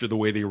after the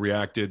way they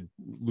reacted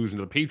losing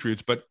to the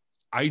Patriots. But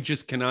I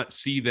just cannot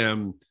see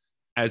them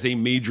as a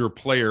major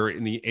player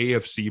in the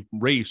AFC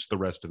race the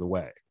rest of the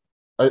way.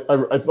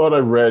 I thought I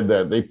read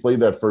that they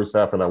played that first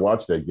half, and I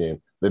watched that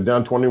game. They're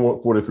down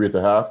 21-43 at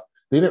the half.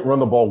 They didn't run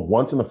the ball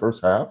once in the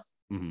first half.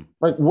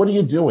 Like, what are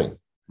you doing?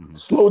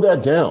 Slow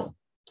that down.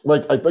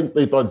 Like, I think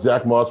they thought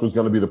Zach Moss was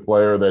going to be the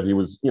player that he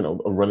was,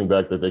 a running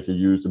back that they could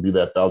use to be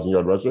that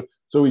 1,000-yard rusher.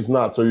 So he's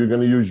not. So you're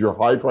going to use your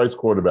high-priced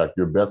quarterback,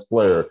 your best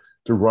player,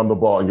 to run the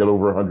ball and get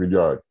over 100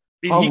 yards.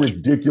 How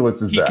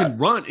ridiculous is that? He can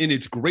run, and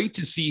it's great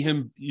to see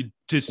him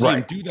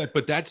him do that,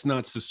 but that's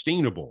not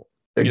sustainable.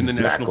 In the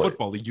National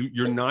Football League,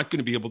 you're not going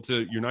to be able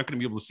to. You're not going to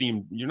be able to see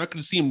him. You're not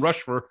going to see him rush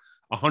for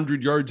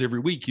 100 yards every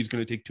week. He's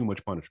going to take too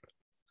much punishment.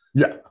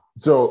 Yeah.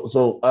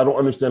 So I don't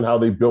understand how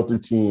they built a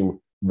team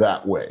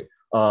that way.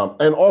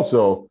 And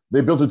also,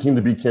 they built a team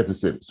to beat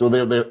Kansas City. So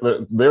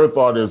their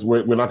thought is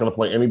we're not going to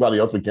play anybody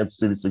else but Kansas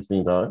City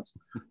 16 times.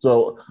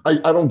 So I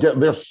don't get.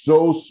 They're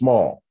so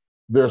small.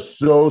 They're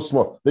so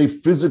small. They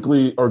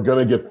physically are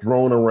going to get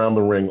thrown around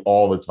the ring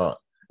all the time,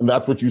 and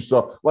that's what you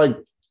saw. Like.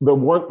 The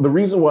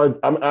reason why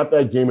I'm at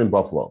that game in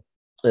Buffalo,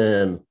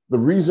 and the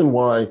reason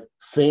why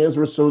fans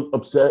were so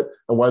upset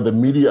and why the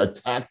media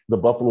attacked the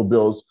Buffalo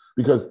Bills,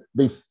 because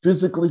they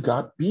physically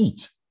got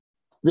beat.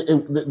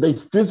 They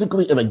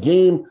physically, in a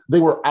game, they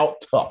were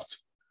out-toughed.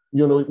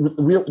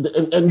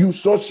 And you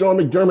saw Sean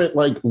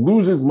McDermott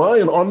lose his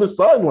mind on the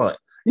sideline.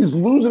 He's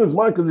losing his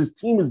mind because his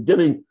team is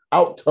getting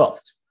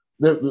out-toughed.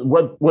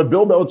 What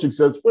Bill Belichick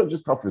says, we're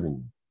just tougher than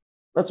you.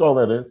 That's all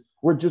that is.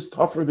 We're just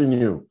tougher than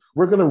you.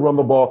 We're going to run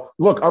the ball.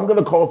 Look, I'm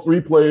going to call 3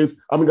 plays.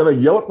 I'm going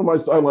to yell it from my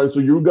sideline so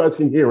you guys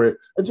can hear it,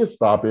 and just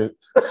stop it.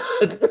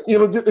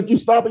 If you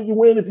stop it, you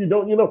win. If you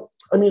don't,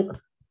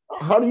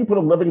 how do you put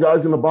 11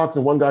 guys in the box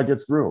and one guy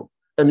gets through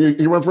and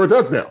you run for a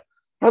touchdown?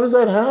 How does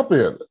that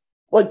happen?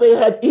 They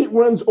had 8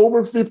 runs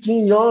over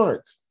 15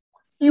 yards.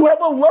 You have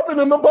 11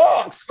 in the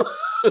box.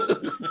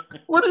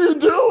 What are you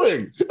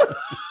doing?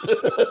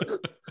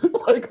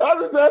 How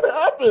does that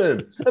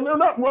happen? And they're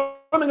not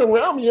running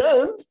around the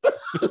end.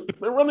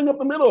 They're running up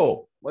the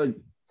middle.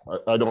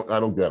 I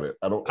don't get it.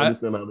 I don't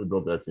understand how they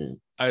built that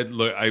team.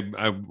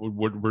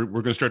 We're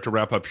going to start to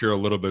wrap up here a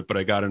little bit, but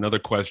I got another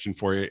question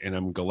for you, and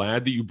I'm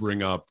glad that you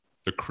bring up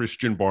the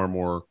Christian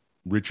Barmore,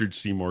 Richard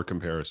Seymour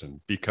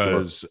comparison,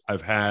 because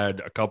I've had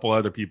a couple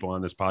other people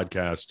on this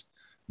podcast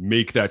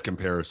make that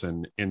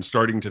comparison and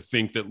starting to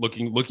think that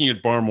looking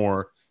at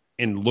Barmore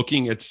and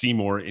looking at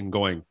Seymour and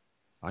going,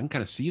 I can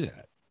kind of see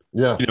that.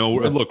 Yeah.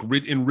 Look,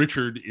 and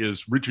Richard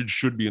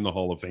should be in the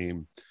Hall of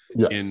Fame.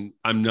 Yes. And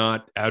I'm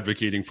not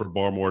advocating for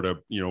Barmore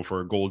to,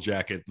 for a gold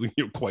jacket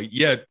quite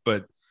yet,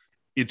 but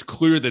it's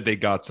clear that they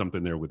got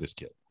something there with this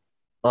kid.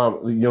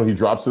 He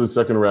drops to the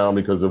second round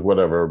because of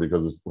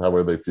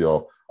however they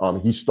feel.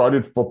 He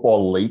started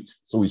football late,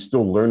 so he's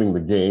still learning the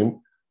game.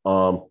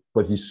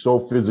 But he's so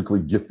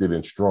physically gifted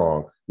and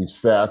strong. He's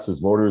fast,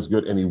 his motor is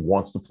good, and he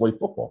wants to play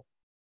football.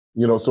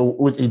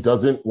 So he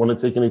doesn't want to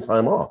take any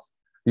time off.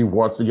 He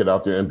wants to get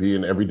out there and be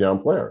an every down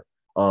player.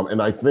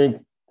 And I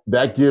think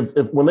that gives,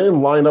 when they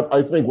line up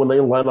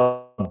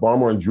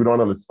Barmore and Judon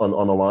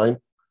on the line,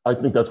 I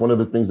think that's one of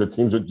the things that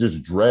teams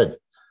just dread,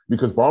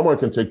 because Barmore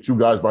can take two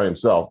guys by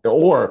himself,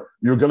 or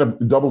you're going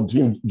to double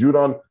team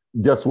Judon.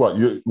 Guess what?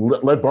 You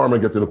let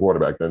Barmore get to the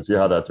quarterback, then see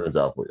how that turns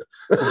out for you.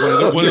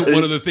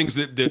 One of the things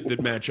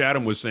that Matt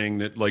Chatham was saying,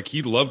 that like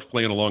he loved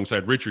playing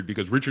alongside Richard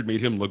because Richard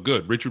made him look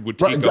good. Richard would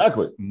take up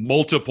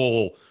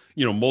multiple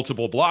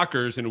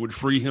blockers, and it would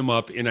free him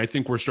up. And I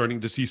think we're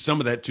starting to see some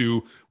of that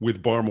too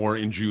with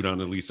Barmore and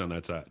Judon, at least on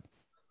that side.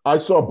 I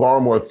saw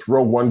Barmore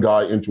throw one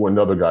guy into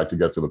another guy to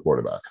get to the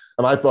quarterback.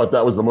 And I thought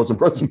that was the most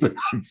impressive thing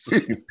I'd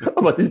seen.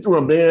 I'm like, he threw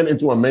a man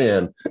into a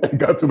man and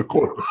got to the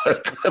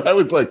quarterback. And I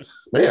was like,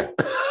 man,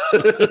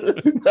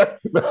 that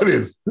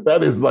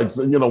is like,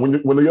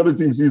 when the other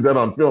team sees that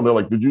on film, they're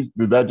like, did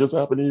that just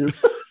happen to you?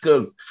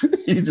 Because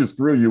he just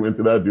threw you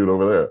into that dude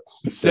over there.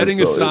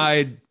 Setting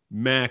aside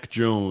Mac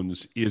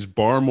Jones, is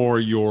Barmore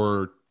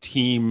your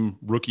team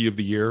rookie of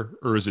the year,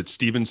 or is it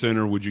Stevenson,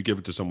 or would you give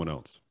it to someone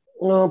else?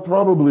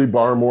 Probably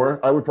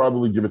Barmore. I would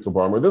probably give it to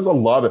Barmore. They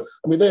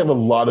have a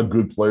lot of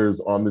good players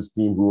on this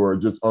team who are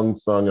just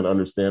unsung and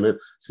understand it.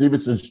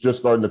 Stevenson's just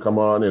starting to come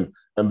on, and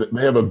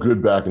they have a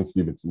good back in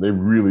Stevenson. They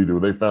really do.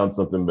 They found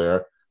something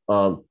there.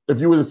 If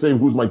you were to say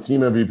who's my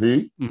team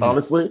MVP,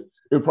 honestly,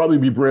 it would probably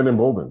be Brandon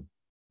Bolden,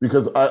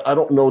 because I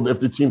don't know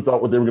if the team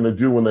thought what they were going to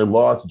do when they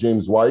lost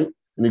James White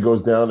and he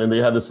goes down, and they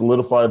had to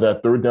solidify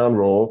that third down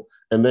role.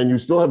 And then you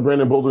still have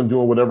Brandon Bolden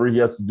doing whatever he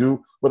has to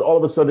do. But all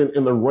of a sudden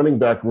in the running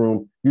back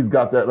room, he's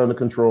got that under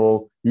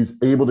control. He's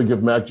able to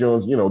give Mac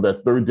Jones,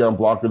 that third down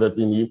blocker that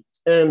they need.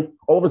 And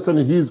all of a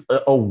sudden he's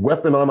a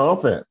weapon on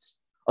offense.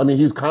 I mean,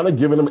 he's kind of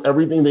given them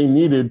everything they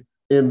needed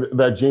in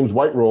that James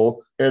White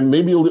role, and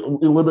maybe a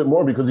little bit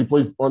more, because he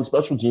plays on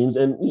special teams,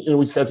 and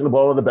he's catching the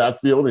ball in the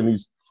backfield, and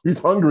he's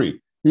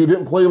hungry. He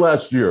didn't play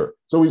last year,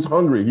 so he's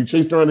hungry. He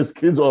chased around his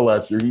kids all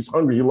last year. He's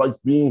hungry. He likes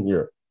being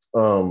here.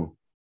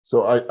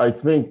 So I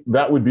think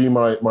that would be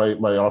my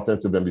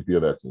offensive MVP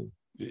of that team.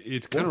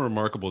 It's kind of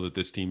remarkable that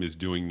this team is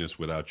doing this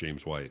without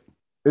James White.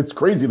 It's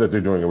crazy that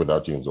they're doing it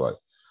without James White,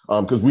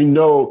 because we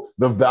know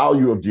the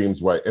value of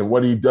James White and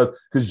what he does,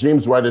 because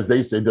James White, as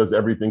they say, does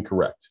everything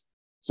correct.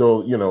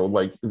 So,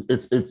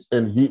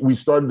 we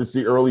started to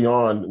see early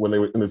on when they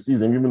were in the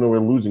season, even though we're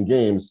losing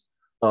games,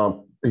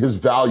 his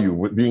value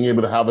with being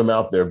able to have him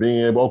out there,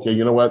 being able, okay,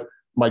 you know what?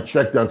 My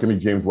check down can be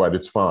James White.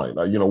 It's fine.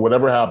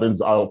 Whatever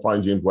happens, I'll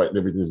find James White and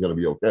everything's going to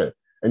be okay.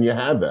 And you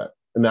had that.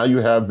 And now you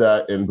have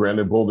that in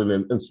Brandon Bolden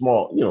in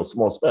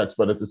small specs.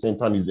 But at the same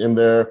time, he's in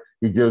there.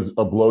 He gives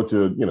a blow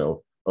to,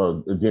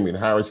 Damian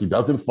Harris. He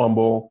doesn't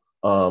fumble.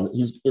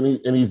 He's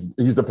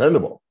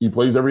dependable. He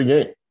plays every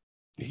game.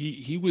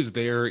 He was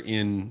there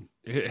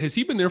has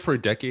he been there for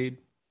a decade?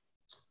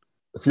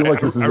 I feel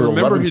like this is I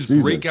remember his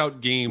season.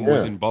 Breakout game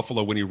was in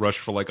Buffalo when he rushed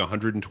for like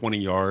 120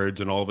 yards,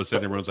 and all of a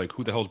sudden everyone's like,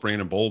 who the hell's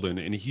Brandon Bolden?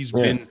 And he's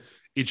been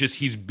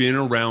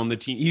around the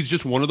team. He's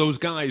just one of those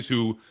guys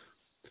who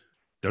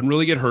doesn't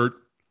really get hurt.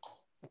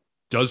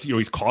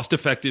 He's cost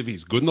effective.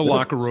 He's good in the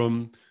locker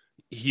room.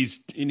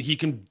 He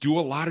can do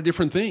a lot of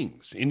different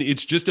things. And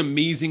it's just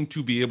amazing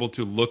to be able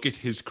to look at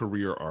his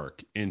career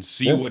arc and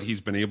see what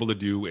he's been able to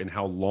do and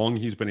how long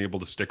he's been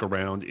able to stick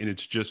around. And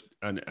it's just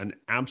an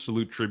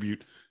absolute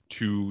tribute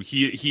to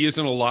he is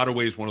in a lot of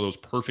ways one of those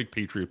perfect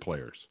Patriot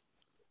players.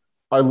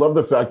 I love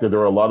the fact that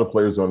there are a lot of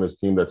players on this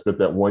team that spent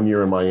that 1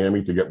 year in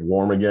Miami to get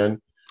warm again,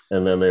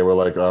 and then they were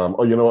like,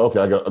 okay,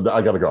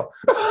 I gotta go.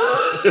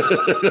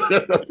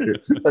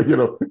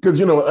 Because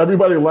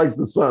everybody likes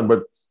the sun,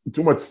 but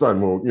too much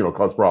sun will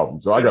cause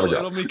problems. So I gotta go.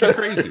 It'll make you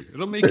crazy.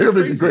 It'll make you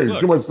crazy.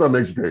 Too much sun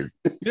makes you crazy.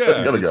 Yeah,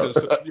 I gotta go.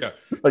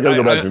 I gotta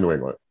go back to New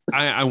England.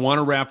 I want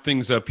to wrap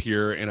things up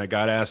here, and I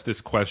got to ask this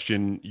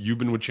question. You've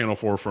been with Channel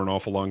 4 for an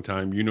awful long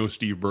time. You know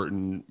Steve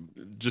Burton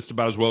just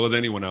about as well as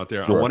anyone out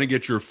there. Sure. I want to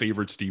get your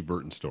favorite Steve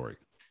Burton story.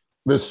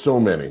 There's so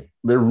many.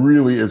 There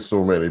really is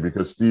so many,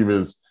 because Steve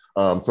is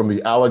from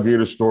the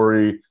alligator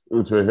story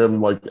to him,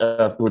 like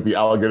after with the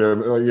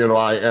alligator,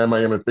 I am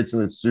and fixing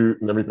his suit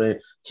and everything,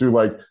 to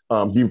like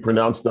he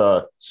pronounced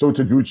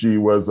Sotaguchi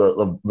was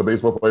the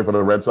baseball player for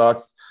the Red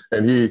Sox,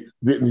 and he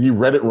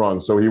read it wrong,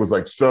 so he was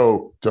like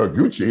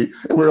Sotaguchi,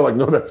 and we were like,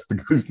 no, that's the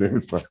guy's name.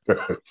 It's not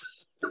that.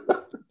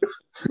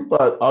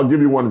 But I'll give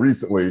you one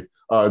recently.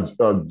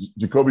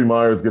 Jacoby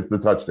Myers gets the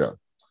touchdown,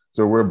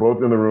 so we're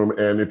both in the room,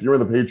 and if you're in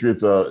the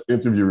Patriots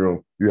interview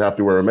room, you have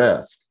to wear a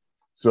mask.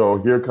 So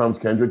here comes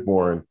Kendrick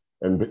Bourne,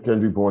 and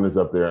Kendrick Bourne is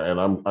up there, and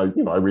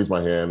I raise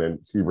my hand,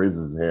 and Steve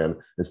raises his hand,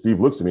 and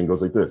Steve looks at me and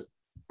goes like this,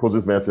 pulls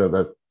his mask out,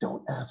 that,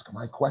 don't ask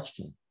my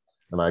question.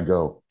 And I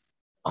go,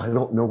 I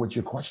don't know what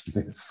your question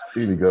is.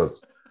 And he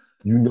goes,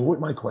 you know what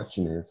my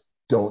question is?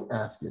 Don't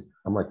ask it.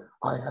 I'm like,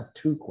 I have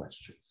two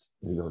questions.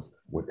 And he goes,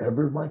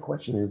 whatever my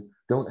question is,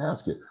 don't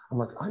ask it. I'm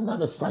like, I'm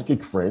not a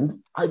psychic friend.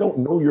 I don't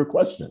know your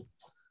question.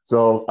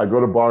 So I go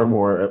to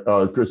Barmore,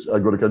 I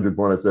go to Kendrick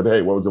Bourne. I said,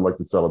 hey, what would you like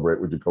to celebrate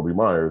with Jacoby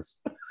Myers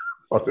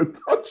on a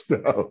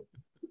touchdown?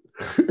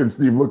 And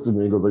Steve looks at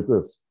me and goes like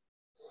this.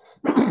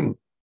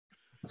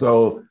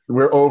 So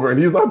we're over, and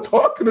he's not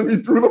talking to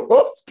me through the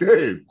post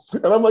game.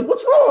 And I'm like,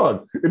 what's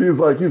wrong? And he's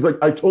like,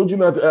 I told you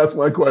not to ask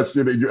my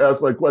question, and you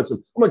asked my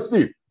question. I'm like,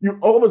 Steve, you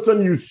all of a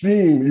sudden you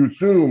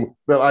assume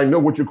that I know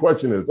what your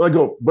question is. And I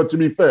go, but to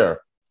be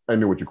fair, I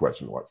knew what your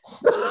question was.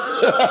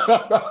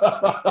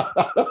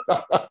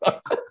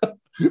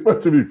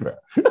 But to be fair.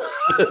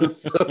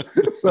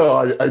 so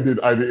I did,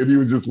 and he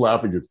was just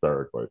laughing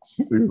hysterically.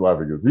 He was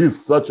laughing.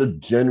 He's such a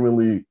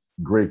genuinely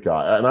great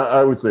guy. And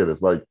I would say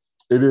this, like,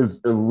 it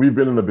is, we've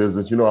been in the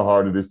business, you know how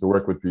hard it is to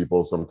work with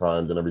people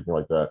sometimes and everything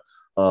like that.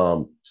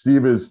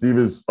 Steve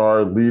is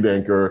our lead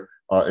anchor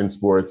in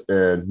sports,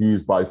 and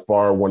he's by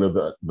far one of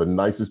the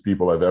nicest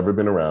people I've ever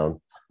been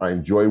around. I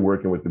enjoy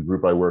working with the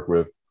group I work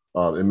with.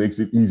 It makes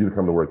it easy to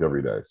come to work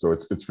every day. So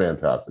it's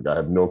fantastic. I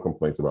have no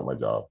complaints about my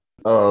job.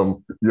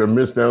 You're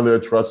missed down there,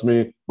 trust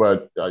me,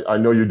 but I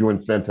know you're doing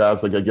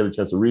fantastic. I get a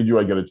chance to read you.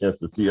 I get a chance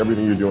to see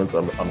everything you're doing, so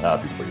I'm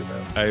happy for you,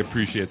 man. I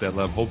appreciate that,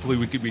 Lev. Hopefully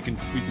we can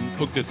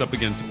hook this up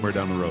again somewhere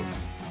down the road.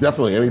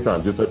 Definitely,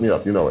 anytime. Just hit me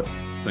up. You know it.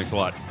 Thanks a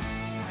lot.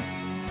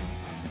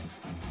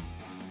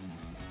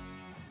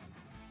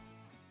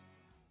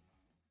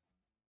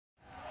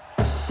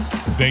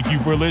 Thank you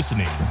for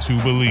listening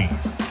to Believe.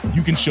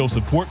 You can show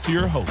support to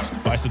your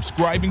host by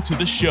subscribing to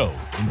the show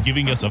and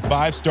giving us a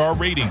 5-star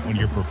rating on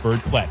your preferred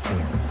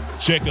platform.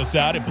 Check us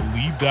out at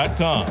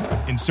Believe.com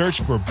and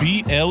search for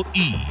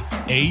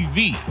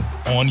BLEAV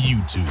on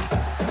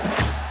YouTube.